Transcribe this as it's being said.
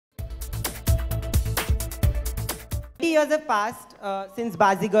years have passed since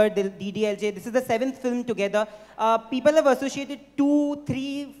Bazigar, DDLJ. This is the 7th film together. People have associated 2,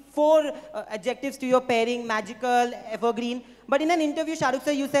 3, 4 adjectives to your pairing: magical, evergreen. But in an interview, Shahrukh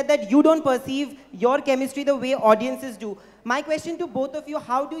sir, you said that you don't perceive your chemistry the way audiences do. My question to both of you: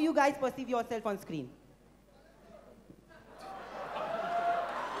 how do you guys perceive yourself on screen?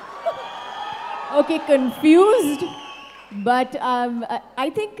 Okay, confused. But I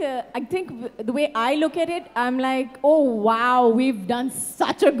think the way I look at it, I'm like, oh wow, we've done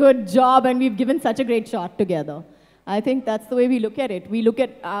such a good job and we've given such a great shot together. I think that's the way we look at it. We look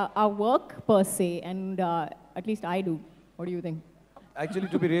at our work per se, and at least I do. What do you think? Actually,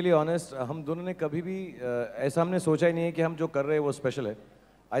 to be really honest, हम दोनों ने कभी भी ऐसा हमने सोचा ही नहीं है कि हम जो कर रहे हैं वो special है.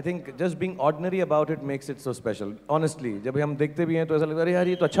 I think just being ordinary about it makes it so special. Honestly, जब हम देखते भी हैं तो ऐसा लगता है अरे यार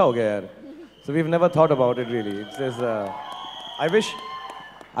ये तो अच्छा हो गया यार. So we've never thought about it really. It's just,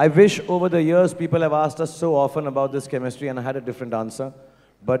 I wish over the years people have asked us so often about this chemistry and I had a different answer.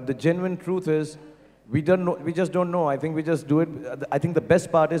 But the genuine truth is, we just don't know. I think we just do it. I think the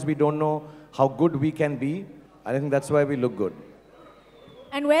best part is we don't know how good we can be. I think that's why we look good.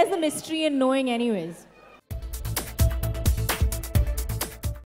 And where's the mystery in knowing anyways?